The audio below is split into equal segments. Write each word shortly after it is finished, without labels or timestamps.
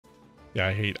Yeah,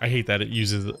 I hate that it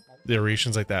uses the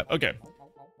iterations like that. Okay.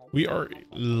 We are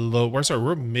low. We're sorry,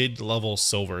 we're mid-level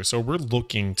silver, so we're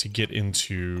looking to get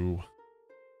into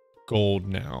gold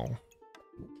now.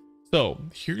 So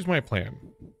here's my plan.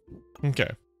 Okay.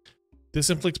 This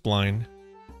inflicts blind.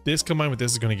 This combined with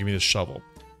this is going to give me the shovel.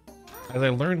 As I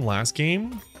learned last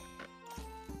game,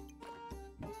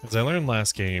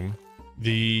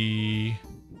 the...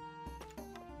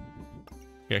 I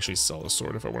could actually sell the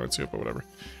sword if I wanted to, but whatever.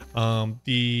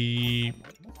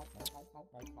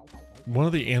 One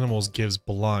of the animals gives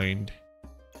blind,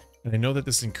 and I know that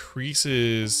this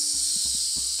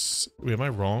increases... Wait, am I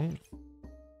wrong?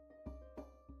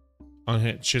 On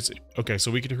hit shits. Okay,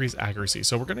 so we can increase accuracy.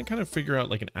 So we're gonna kind of figure out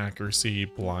like an accuracy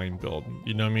blind build.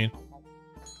 You know what I mean?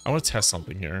 I want to test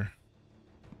something here.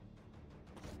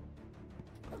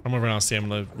 I'm gonna run out of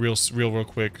stamina real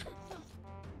quick.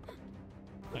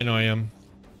 I know I am.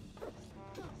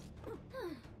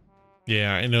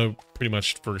 Yeah, I know pretty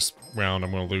much first round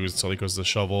I'm gonna lose until he goes to the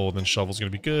shovel, and then shovel's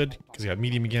gonna be good because he got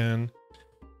medium again.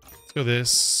 Let's go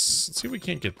this. Let's see if we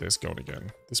can't get this going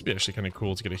again. This would be actually kind of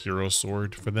cool to get a hero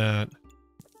sword for that.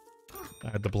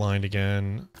 Add the blind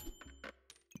again.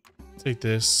 Take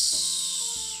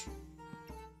this.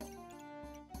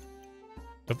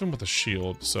 Nothing with a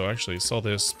shield, so actually sell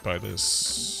this, buy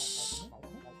this.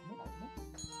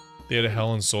 They had a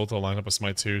hell and soul to line up a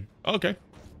smite too. Oh, okay.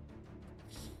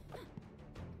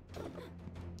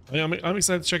 Yeah, I'm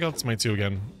excited to check out Smite 2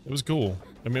 again. It was cool.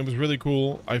 I mean, it was really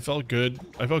cool. I felt good.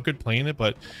 I felt good playing it,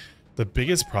 but the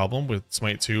biggest problem with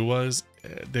Smite 2 was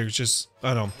there's just,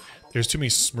 I don't know, there's too many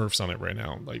smurfs on it right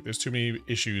now. Like, there's too many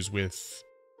issues with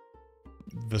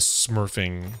the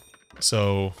smurfing.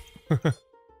 So,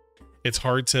 it's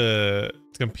hard to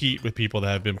compete with people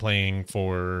that have been playing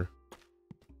for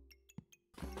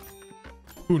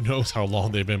who knows how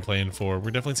long they've been playing for.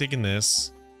 We're definitely taking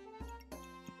this.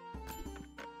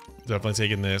 Definitely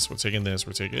taking this. We're taking this.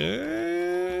 We're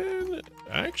taking...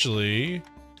 Actually,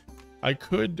 I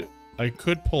could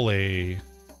pull a...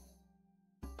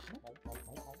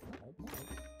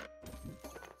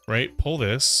 Right? Pull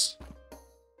this.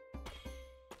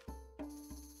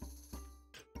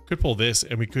 Could pull this,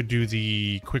 and we could do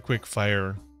the quick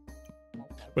fire...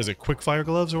 What is it? Quick fire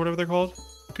gloves or whatever they're called?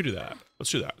 We could do that.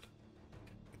 Let's do that.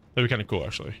 That'd be kind of cool,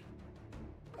 actually.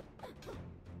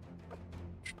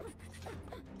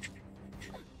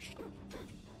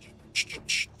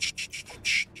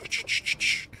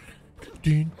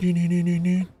 Kitty's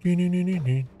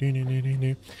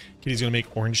gonna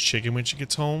make orange chicken when she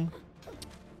gets home,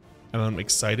 and I'm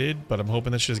excited, but I'm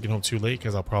hoping that she doesn't get home too late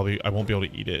because I won't be able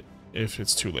to eat it if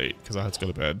it's too late because I'll have to go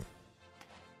to bed.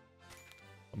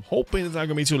 I'm hoping it's not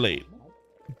gonna be too late,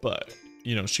 but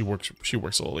you know she works a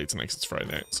little late tonight 'cause it's Friday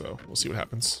night, so we'll see what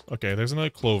happens. Okay, there's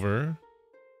another clover.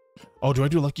 Oh, do I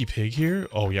do Lucky Pig here?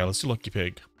 Oh yeah, let's do Lucky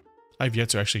Pig. I've yet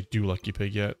to actually do Lucky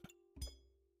Pig yet.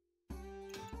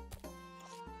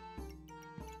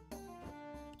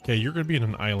 Okay, you're gonna be in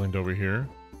an island over here.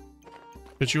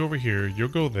 Put you over here, you'll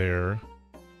go there.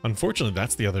 Unfortunately,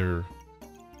 that's the other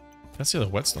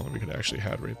whetstone that we could actually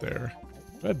had right there.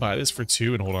 I'd buy this for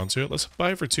 2 and hold on to it. Let's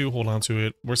buy it for 2, hold on to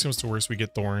it. Worst comes to worst, we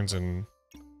get thorns and,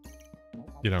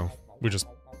 you know, we just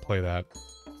play that.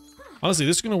 Honestly,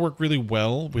 this is gonna work really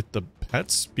well with the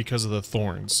pets because of the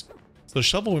thorns. So the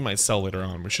shovel we might sell later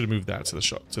on. We should have moved that to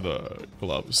the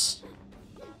gloves.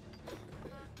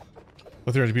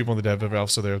 With 300 people in the dev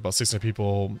valve, so there's about 600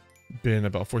 people. Been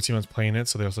about 14 months playing it,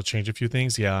 so they also changed a few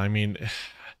things. Yeah, I mean,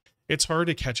 it's hard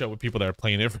to catch up with people that are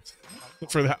playing it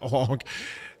for that long.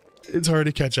 It's hard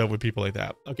to catch up with people like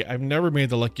that. Okay, I've never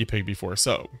made the Lucky Pig before,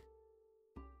 so.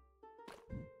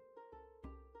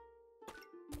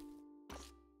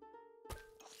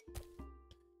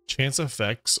 Chance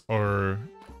effects are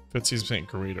 50%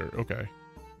 greater. Okay.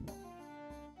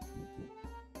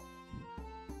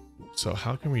 So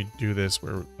how can we do this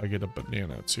where I get a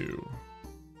banana too?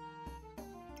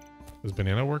 Does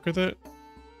banana work with it?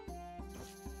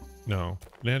 No,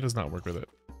 banana does not work with it.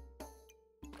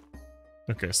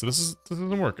 Okay, so this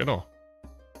doesn't work at all.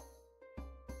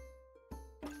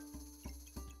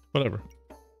 Whatever.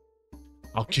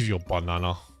 I'll give you a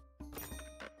banana.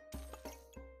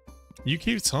 You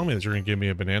keep telling me that you're gonna give me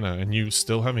a banana, and you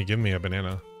still haven't given me a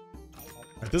banana.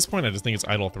 At this point, I just think it's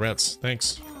idle threats.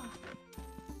 Thanks.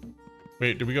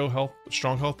 Wait, did we go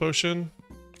strong health potion?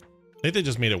 I think they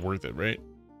just made it worth it, right?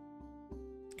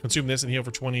 Consume this and heal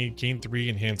for 20, gain 3,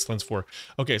 enhance cleanse 4.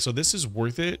 Okay, so this is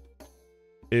worth it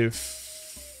if...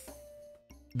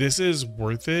 This is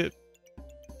worth it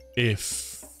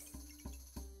if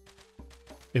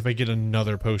I get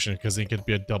another potion, because it could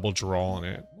be a double draw on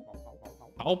it.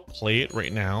 I'll play it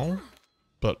right now,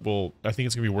 but I think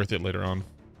it's gonna be worth it later on.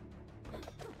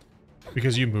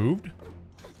 Because you moved?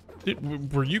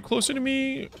 Were you closer to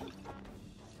me?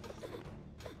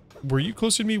 Were you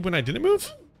closer to me when I didn't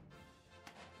move?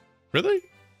 Really?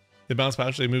 The bounce pad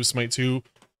actually moves Smite 2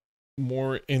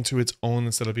 more into its own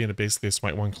instead of being basically a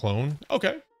Smite 1 clone?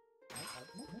 Okay.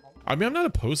 I mean, I'm not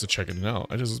opposed to checking it out.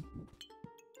 I just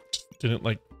didn't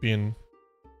like being...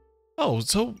 Oh,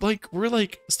 so like, we're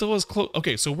like still as close...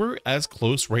 Okay, so we're as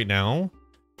close right now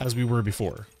as we were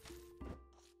before.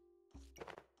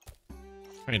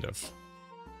 Kind of.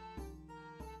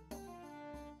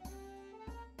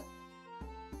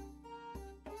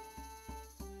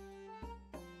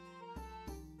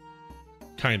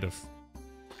 Kind of.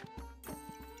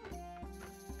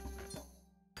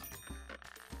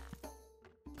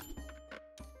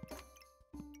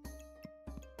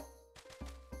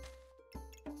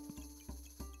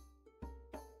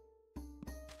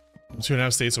 I'm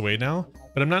 2.5 states away now,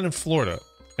 but I'm not in Florida,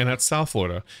 and that's South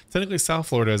Florida. Technically, South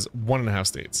Florida is 1.5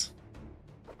 states.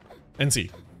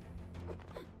 NC.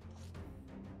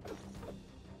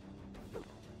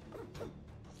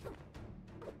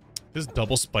 This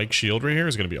double spike shield right here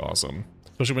is gonna be awesome,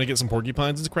 especially when I get some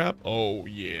porcupines and crap. Oh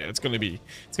yeah, it's gonna be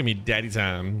daddy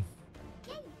time.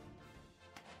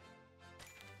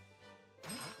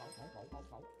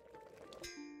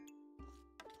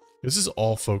 This is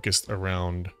all focused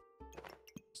around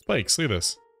spikes. Look at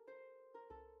this.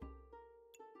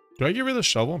 Do I get rid of the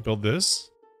shovel and build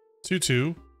this?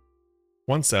 2-2,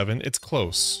 1-7. It's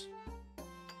close.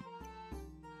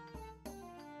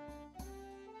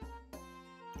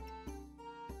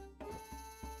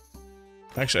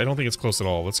 Actually, I don't think it's close at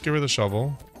all. Let's get rid of the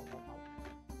shovel.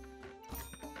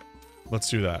 Let's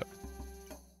do that.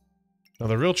 Now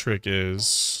the real trick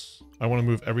is I want to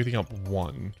move everything up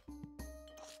 1.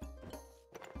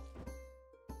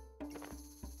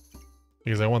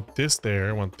 Because I want this there,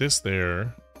 I want this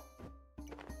there.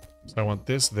 So I want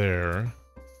this there.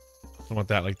 I want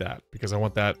that like that, because I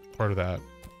want that part of that.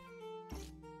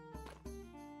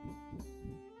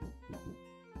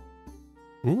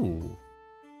 Ooh.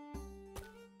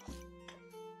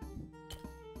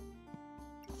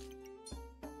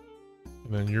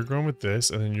 And then you're going with this,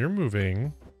 and then you're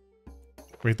moving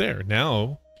right there.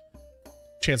 Now,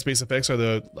 chance-based effects are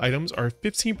the items are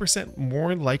 15%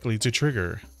 more likely to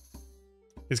trigger.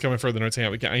 He's coming further north. I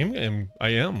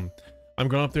am. I'm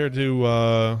going up there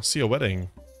to see a wedding.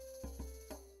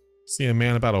 See a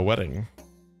man about a wedding.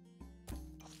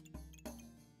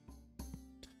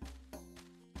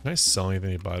 Can I sell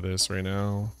anything to buy this right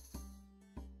now?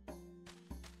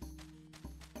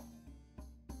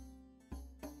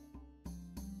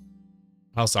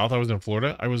 How south I was in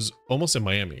Florida? I was almost in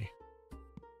Miami.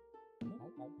 I'm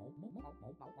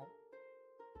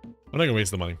not gonna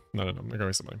waste the money. No, I'm not gonna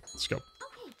waste the money. Let's go.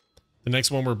 The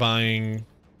next one we're buying,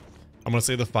 I'm gonna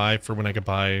say the 5 for when I could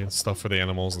buy stuff for the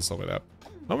animals and stuff like that.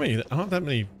 I don't have that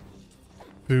many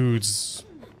foods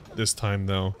this time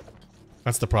though.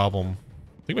 That's the problem.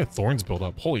 I think my thorns build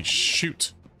up. Holy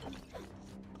shoot.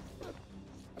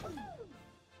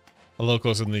 A little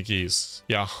closer than the keys.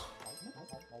 Yeah.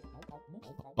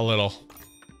 A little.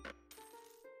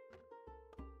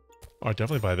 Oh, I'd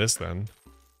definitely buy this then.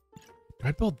 Do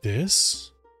I build this?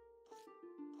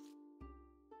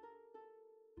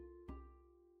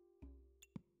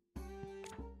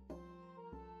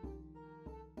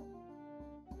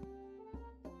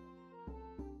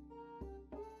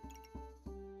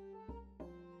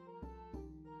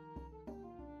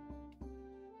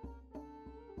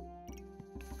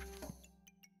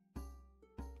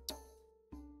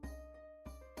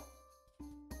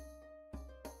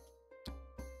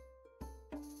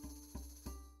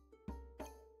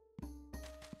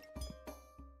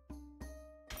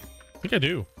 I think I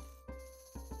do.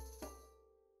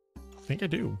 I think I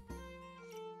do.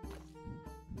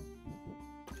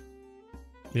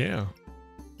 Yeah.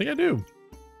 I think I do.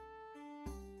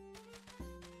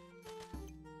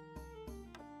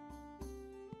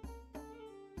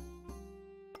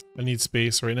 I need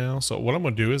space right now. So what I'm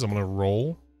going to do is I'm going to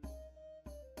roll.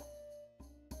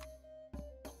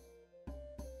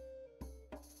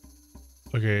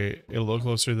 Okay, a little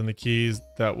closer than the keys.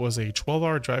 That was a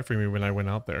 12-hour drive for me when I went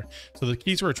out there. So the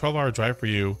keys were a 12-hour drive for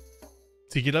you.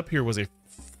 To get up here was a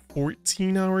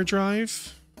 14-hour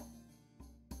drive.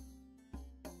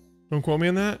 Don't quote me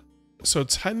on that. So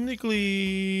technically,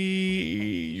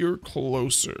 you're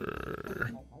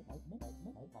closer.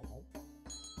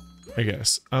 I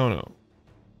guess. I don't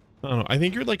know. I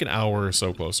think you're like an hour or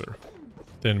so closer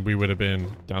than we would have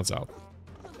been down south.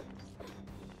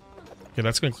 Okay,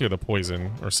 that's gonna clear the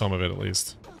poison, or some of it at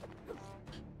least.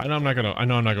 I know I'm not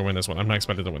gonna win this one. I'm not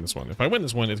expected to win this one. If I win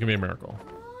this one, it's gonna be a miracle.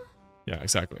 Yeah,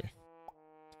 exactly.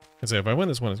 I say if I win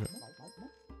this one, it's gonna...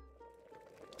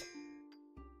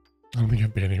 I don't think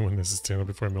I'm banning when this is stand up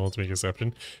before I mill to make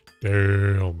exception.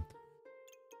 Damn.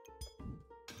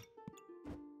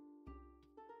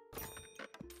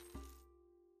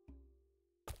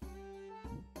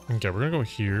 Okay, we're gonna go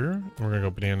here. And we're gonna go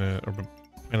banana or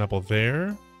pineapple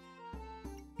there.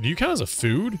 Do you count as a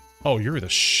food? Oh, you're the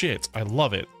shit. I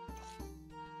love it.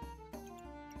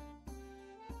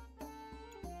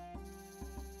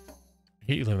 I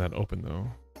hate you leaving that open though.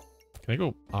 Can I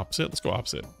go opposite? Let's go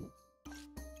opposite.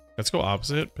 Let's go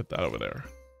opposite. Put that over there.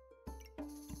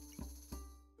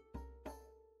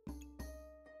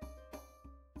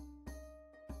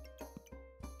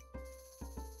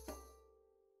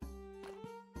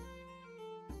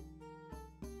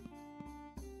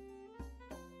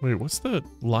 Wait, what's the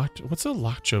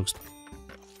lock jokes?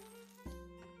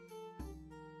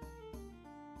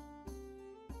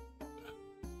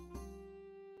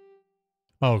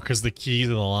 Oh, because the key to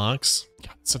the locks?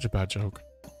 God, that's such a bad joke.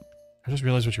 I just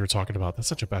realized what you were talking about. That's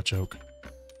such a bad joke.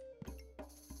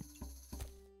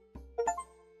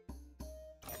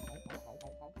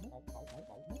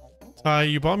 Hi,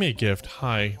 you bought me a gift.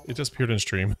 Hi. It just appeared in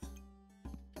stream.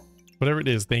 Whatever it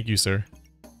is, thank you, sir.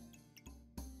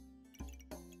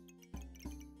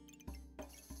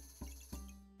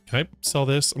 Can I sell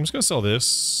this? I'm just gonna sell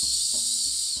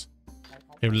this.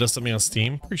 Hey, list me on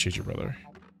Steam. Appreciate you, brother.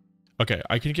 Okay,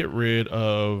 I can get rid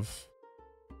of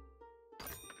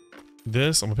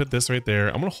this. I'm gonna put this right there.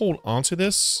 I'm gonna hold onto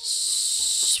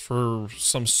this for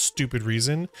some stupid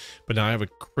reason, but now I have a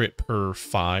crit per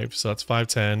 5, so that's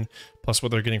 510 plus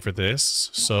what they're getting for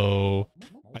this. So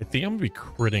I think I'm gonna be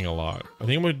critting a lot. I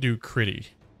think I'm gonna do critty.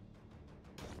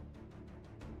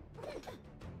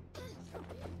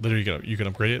 Literally, you can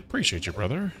upgrade it. Appreciate you,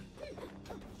 brother.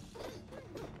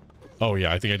 Oh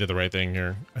yeah, I think I did the right thing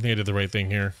here.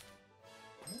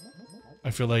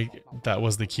 I feel like that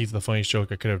was the key to the funniest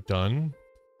joke I could have done.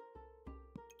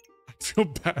 I feel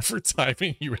bad for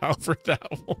timing you out for that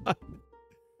one.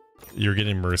 You're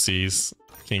getting mercies.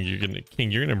 King, you're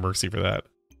getting a mercy for that.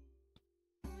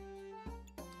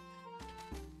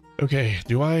 Okay,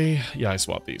 do I... Yeah, I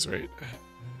swapped these, right?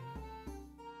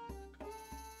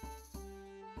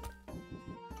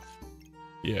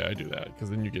 Yeah, I do that, because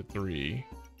then you get 3,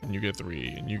 and you get 3,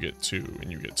 and you get 2,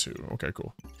 and you get 2. Okay,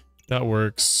 cool. That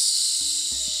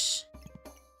works.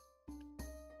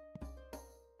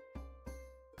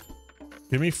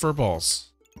 Give me fur balls.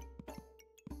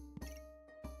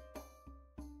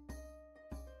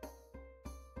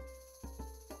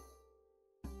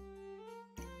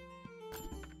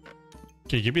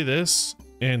 Okay, give me this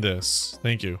and this.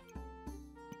 Thank you.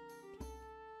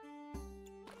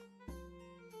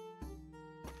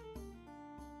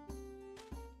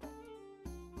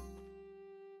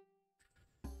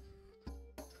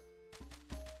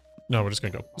 No, we're just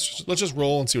gonna go. Let's just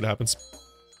roll and see what happens.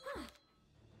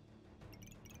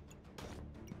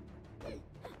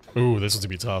 Ooh, this one's gonna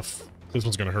be tough. This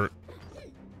one's gonna hurt.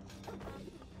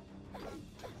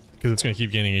 Because it's gonna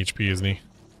keep gaining HP, isn't he?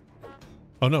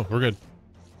 Oh no, we're good.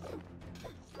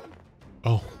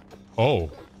 Oh.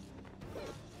 Oh.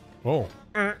 Oh.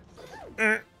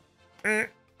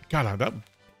 God, that...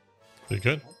 Pretty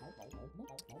good.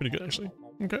 Pretty good, actually.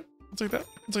 Okay, I'll take that.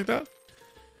 I'll take that.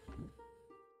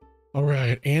 All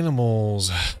right, animals.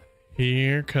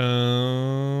 Here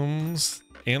comes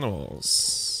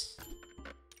animals.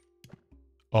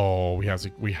 Oh, we have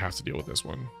to deal with this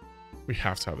one. We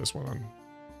have to have this one on.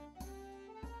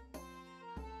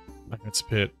 Let's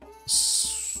put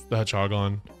the hedgehog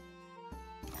on.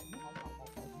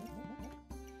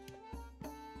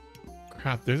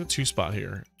 Crap, there's a 2 spot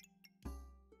here.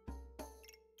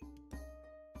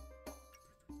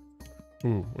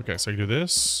 Ooh, okay, so I can do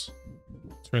this.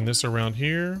 Turn this around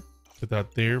here. Put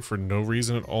that there for no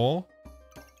reason at all.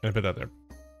 And I put that there.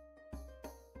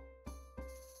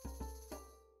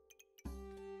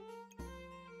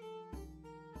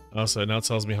 Also, it now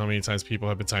tells me how many times people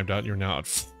have been timed out. You're now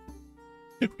at...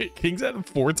 Wait, King's at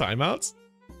 4 timeouts?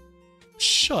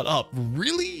 Shut up.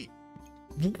 Really?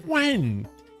 When?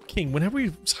 King, whenever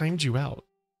we timed you out?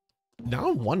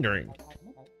 Now I'm wondering.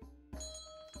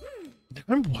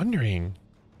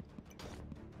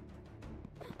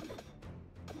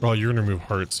 Oh, you're gonna remove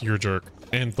hearts. You're a jerk.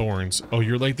 And thorns. Oh,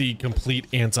 you're like the complete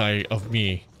anti of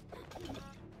me.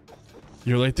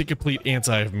 You're like the complete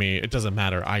anti of me. It doesn't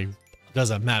matter.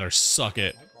 Doesn't matter. Suck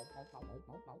it.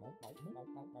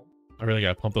 I really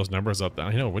gotta pump those numbers up.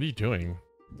 I know. What are you doing?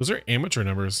 Those are amateur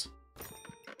numbers.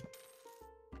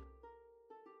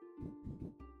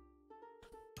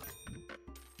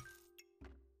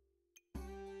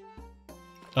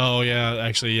 Oh yeah,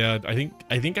 actually, yeah. I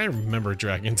think I remember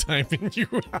dragging timing you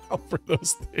out for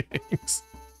those things.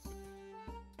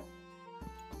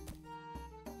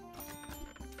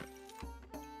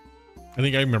 I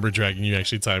think I remember dragging you,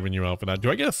 actually timing you out for that. Do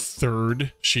I get a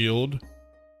third shield?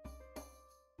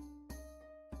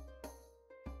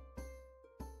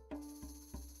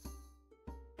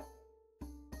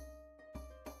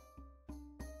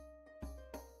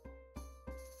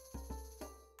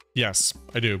 Yes,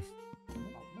 I do.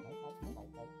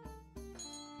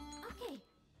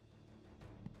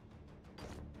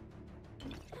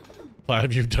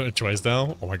 Glad you've done it twice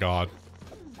now. Oh my god.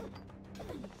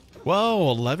 Whoa,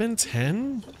 11,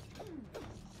 10?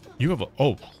 You have a...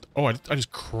 Oh, I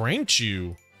just cranked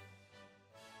you.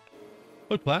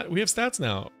 Look, Platt, we have stats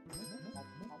now.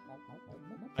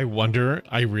 I wonder,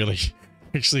 I really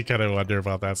actually kind of wonder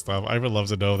about that stuff. I would love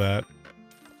to know that.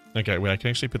 Okay, wait, I can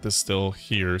actually put this still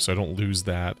here so I don't lose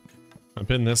that. I'm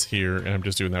putting this here and I'm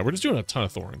just doing that. We're just doing a ton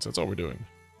of thorns. That's all we're doing.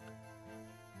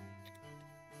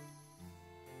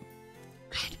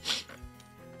 God.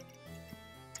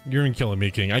 You're in killing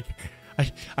me, King. I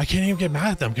can't even get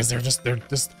mad at them because they're just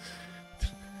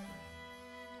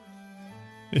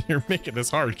you're making this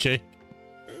hard, King.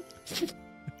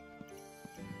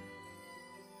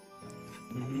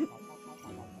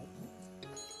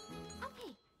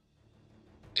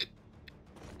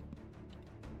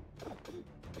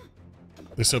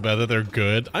 They're so bad that they're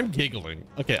good. I'm giggling.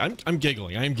 Okay, I'm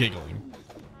giggling. I am giggling.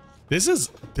 This is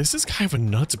kind of a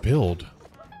nuts build.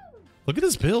 Look at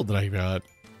this build that I got.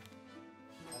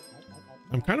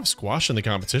 I'm kind of squashing the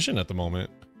competition at the moment.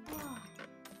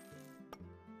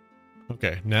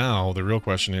 Okay, now the real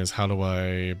question is, how do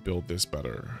I build this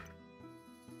better?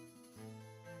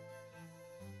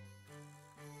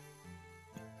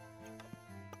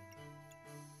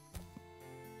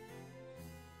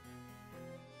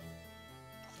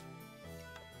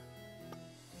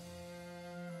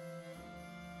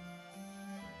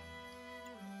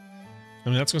 I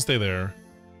mean, that's gonna stay there.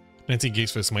 19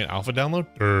 gigs for the Smite Alpha download?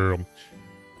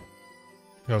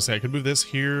 I was saying I could move this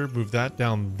here, move that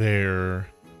down there.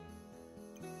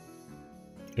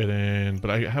 And then, but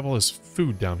I have all this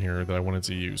food down here that I wanted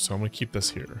to use, so I'm gonna keep this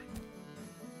here.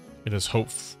 And just hope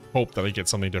that I get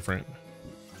something different.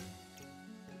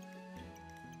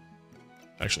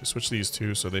 Actually, switch these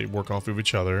two so they work off of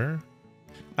each other.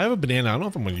 I have a banana. I don't know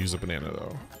if I'm gonna use a banana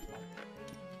though.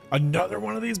 Another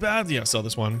one of these bads? Yeah, sell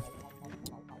this one.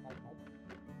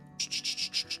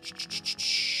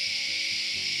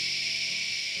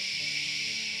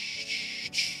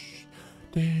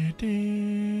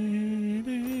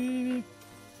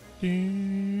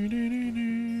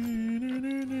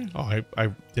 Oh, I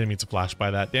didn't mean to flash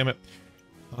by that. Damn it.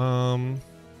 What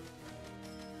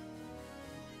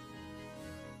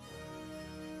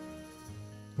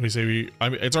do you say?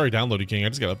 It's already downloaded, King. I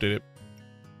just gotta update it.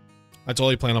 I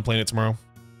totally plan on playing it tomorrow.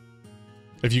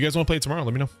 If you guys want to play it tomorrow,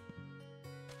 let me know.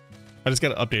 I just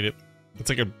gotta update it. It's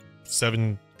like a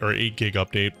 7 or 8 gig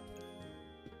update.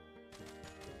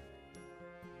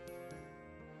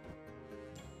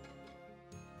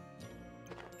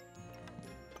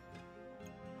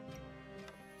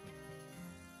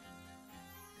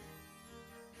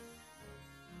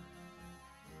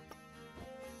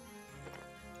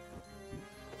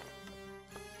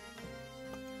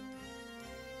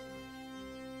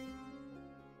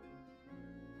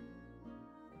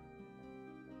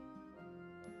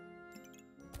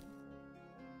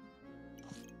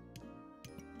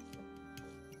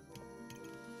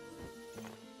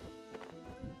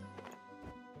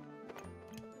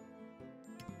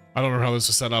 I don't remember how this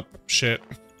was set up. Shit.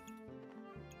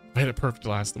 I had it perfect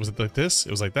last. Was it like this? It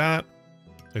was like that.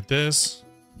 Like this.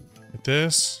 Like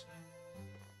this.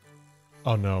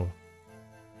 Oh no.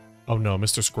 Oh no,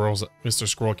 Mr.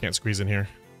 Squirrel can't squeeze in here.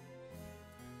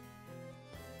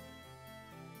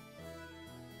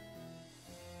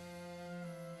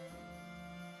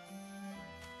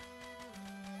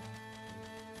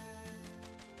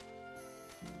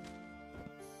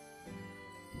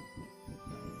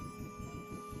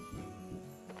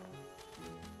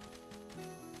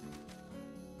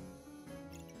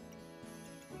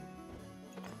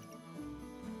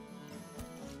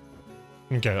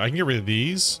 Okay, I can get rid of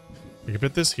these. We can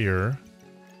put this here.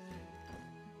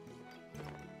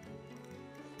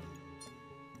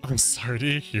 I'm sorry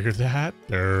to hear that.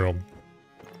 Damn.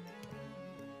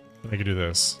 I can do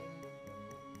this.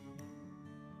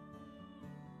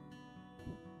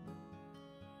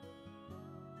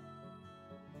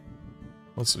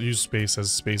 Let's use space as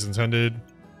space intended.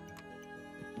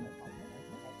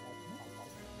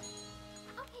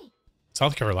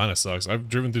 South Carolina sucks. I've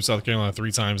driven through South Carolina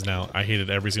 3 times now. I hate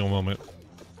it every single moment.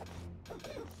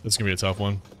 This is gonna be a tough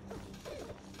one.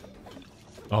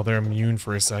 Oh, they're immune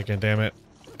for a second, damn it.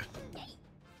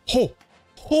 Oh!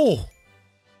 Oh!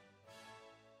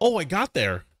 Oh, I got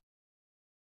there.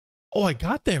 Oh, I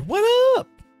got there. What up?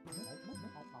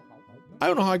 I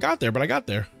don't know how I got there, but I got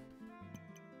there.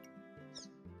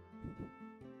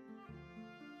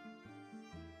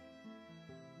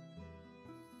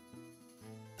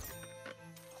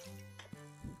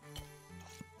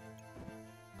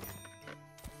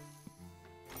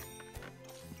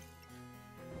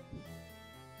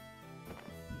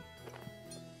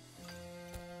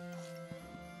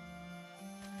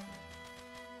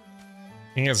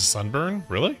 He has a sunburn?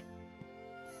 Really?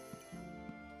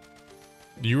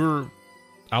 You were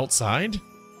outside?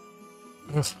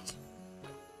 Ugh.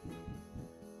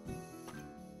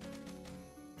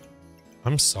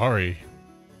 I'm sorry.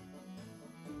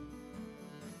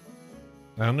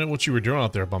 I don't know what you were doing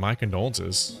out there, but my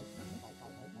condolences.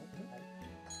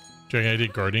 Jay, I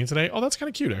did gardening today. Oh, that's kind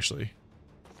of cute, actually.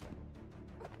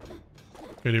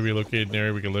 Okay, to relocate an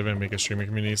area we can live in, make a streaming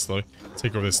community, slowly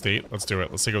take over the state. Let's do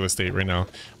it. Let's take over the state right now.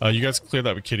 You guys clear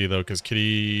that with Kitty, though, because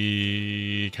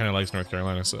Kitty kind of likes North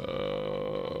Carolina,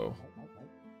 so...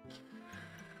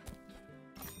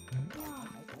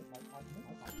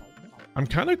 I'm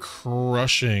kind of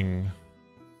crushing...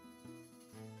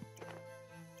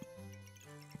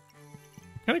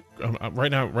 right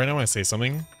now when I say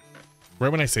something,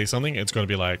 it's going to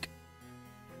be like,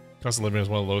 cost of living is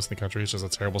one of the lowest in the country. It's just a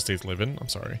terrible state to live in. I'm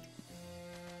sorry.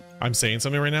 I'm saying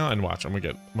something right now, and watch, I'm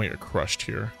gonna get crushed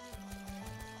here.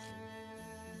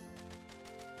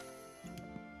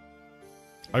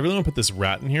 I really want to put this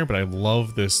rat in here, but I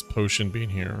love this potion being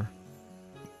here.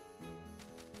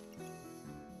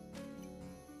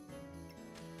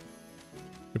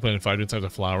 We planted 5 different types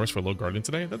of flowers for a little garden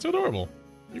today. That's adorable.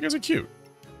 You guys are cute.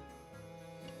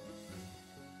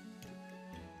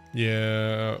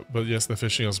 Yeah, but yes, the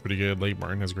fishing is pretty good. Lake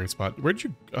Martin has a great spot. Where did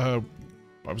you, I was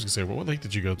gonna say, what lake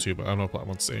did you go to? But I don't know if Platt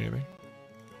wants to say anything.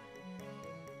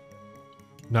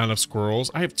 Not enough squirrels.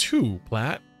 I have 2,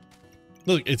 Platt.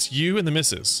 Look, it's you and the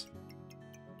missus.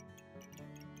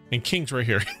 And King's right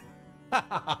here.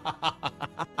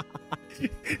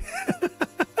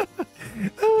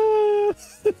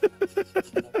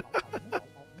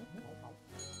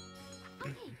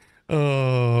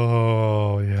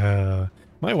 Oh, yeah.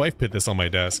 My wife put this on my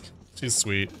desk. She's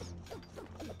sweet.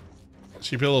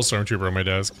 She put a little stormtrooper on my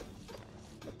desk.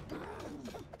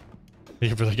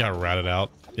 You really got ratted out.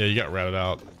 Yeah, you got ratted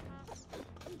out.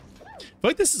 I feel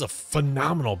like this is a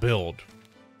phenomenal build.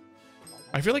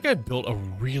 I feel like I built a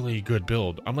really good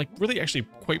build. I'm like really actually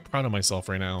quite proud of myself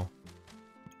right now.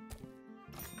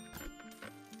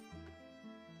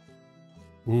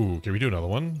 Ooh, can we do another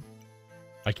one?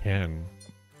 I can.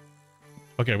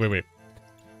 Okay, wait.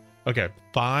 Okay,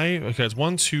 5. Okay, it's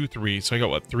 1, 2, 3. So I got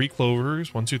what? 3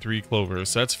 clovers. 1, 2, 3 clovers.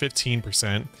 So that's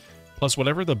 15%. Plus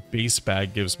whatever the base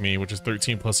bag gives me, which is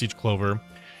 13 plus each clover.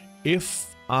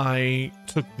 If I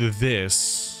took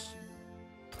this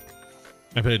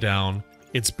and put it down,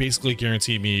 it's basically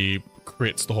guaranteed me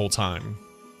crits the whole time.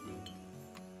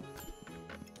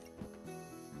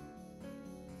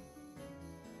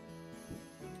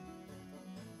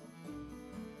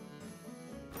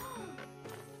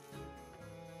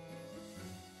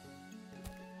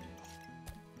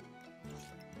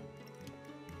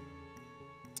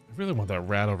 I really want that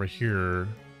rat over here.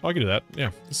 Oh, I can do that. Yeah,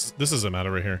 this is a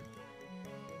matter right here.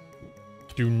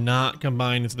 Do not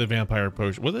combine into the vampire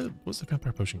potion. What's the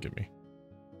vampire potion give me?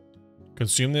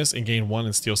 Consume this and gain 1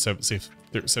 and steal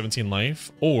 17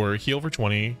 life. Or heal for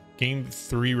 20, gain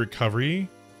 3 recovery.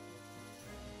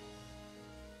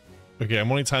 Okay,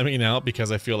 I'm only timing it out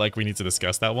because I feel like we need to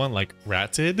discuss that one, like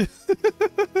Rat did.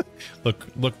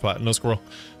 look, Platt, no squirrel.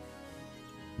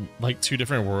 Like 2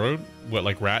 different words. What,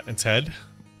 like Rat and Ted?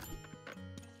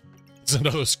 It's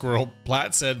another squirrel.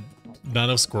 Platt said none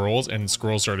of squirrels, and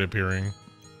squirrels started appearing.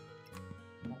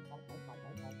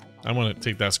 I want to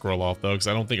take that squirrel off, though, because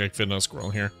I don't think I can fit another squirrel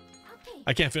in here.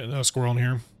 I can't fit another squirrel in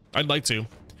here. I'd like to.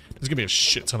 There's going to be a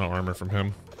shit ton of armor from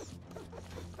him.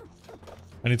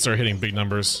 I need to start hitting big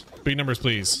numbers. Big numbers,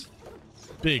 please.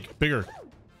 Bigger.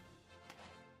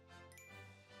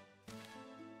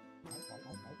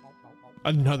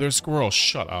 Another squirrel.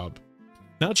 Shut up.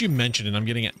 Now that you mention it, I'm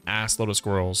getting an ass load of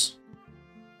squirrels.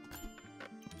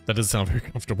 That doesn't sound very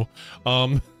comfortable.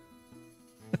 An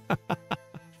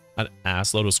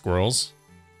ass load of squirrels.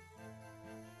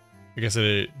 I guess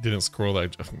it didn't squirrel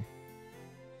that.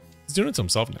 He's doing it to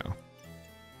himself now.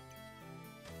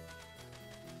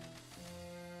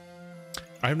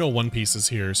 I have no one pieces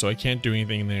here, so I can't do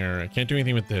anything there. I can't do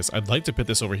anything with this. I'd like to put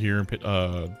this over here and put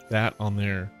that on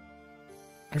there.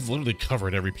 I've literally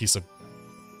covered every piece of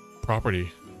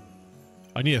property.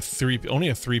 I need only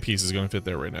a 3 piece is going to fit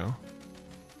there right now.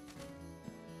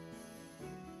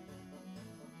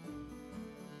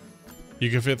 You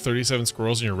can fit 37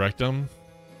 squirrels in your rectum.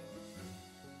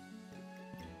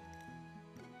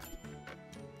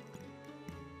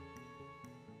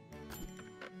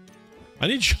 I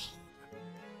need you.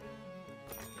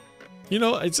 You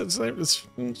know, it's I'll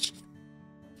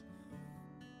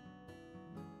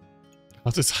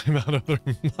have to time out other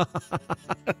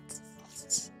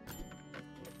mods.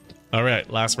 All right,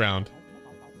 last round.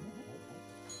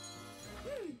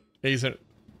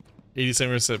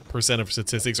 87% of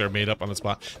statistics are made up on the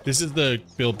spot. This is the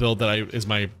build that is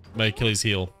my Achilles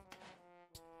heel.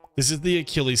 This is the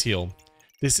Achilles heel.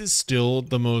 This is still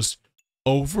the most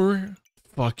over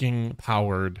fucking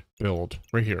powered build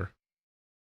right here.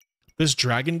 This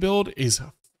dragon build is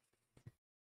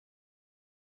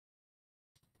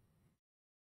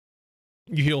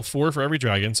you heal 4 for every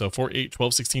dragon, so 4, 8,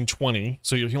 12, 16, 20.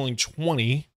 So you're healing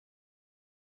 20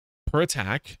 per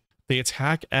attack. They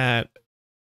attack at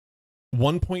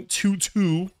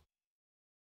 1.22,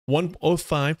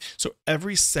 105. So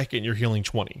every second you're healing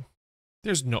 20.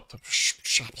 There's no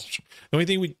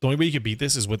the only way you could beat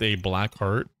this is with a black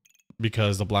heart,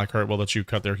 because the black heart will let you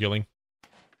cut their healing.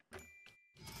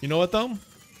 You know what though?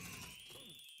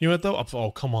 You know what though?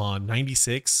 Oh, come on,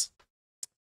 96.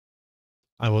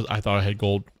 I thought I had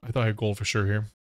gold. I thought I had gold for sure here.